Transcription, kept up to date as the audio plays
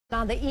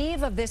On the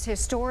eve of this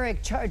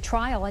historic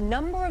trial, a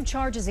number of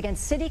charges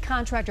against city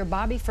contractor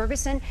Bobby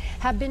Ferguson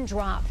have been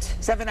dropped.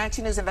 7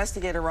 Action News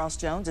investigator Ross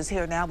Jones is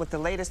here now with the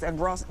latest. And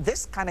Ross,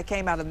 this kind of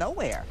came out of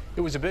nowhere.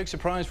 It was a big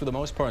surprise for the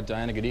most part,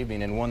 Diana. Good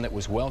evening, and one that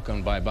was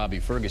welcomed by Bobby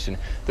Ferguson.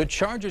 The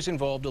charges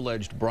involved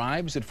alleged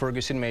bribes that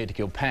Ferguson made to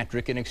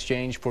Kilpatrick in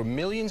exchange for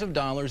millions of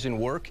dollars in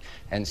work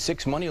and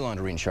 6 money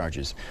laundering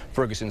charges.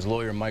 Ferguson's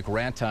lawyer Mike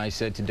Rattay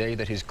said today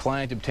that his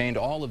client obtained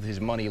all of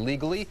his money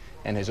legally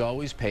and has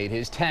always paid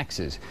his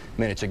taxes.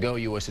 Minutes ago,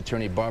 U.S.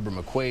 Attorney Barbara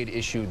McQuaid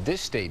issued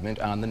this statement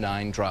on the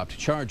 9 dropped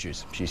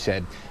charges. She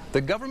said, "The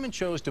government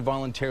chose to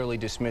voluntarily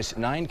dismiss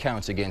 9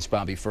 counts against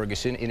Bobby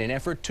Ferguson in an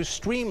effort to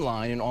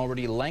streamline an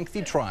already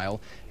lengthy trial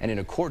and in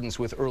accordance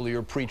with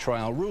earlier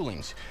pretrial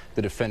rulings.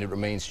 The defendant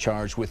remains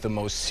charged with the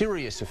most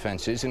serious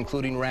offenses,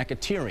 including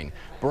racketeering,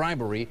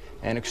 bribery,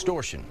 and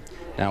extortion."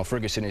 Now,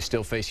 Ferguson is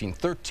still facing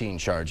 13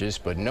 charges,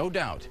 but no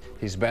doubt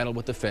his battle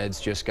with the feds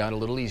just got a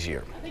little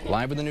easier.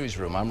 Live in the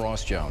newsroom, I'm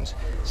Ross Jones,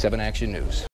 7 Action News.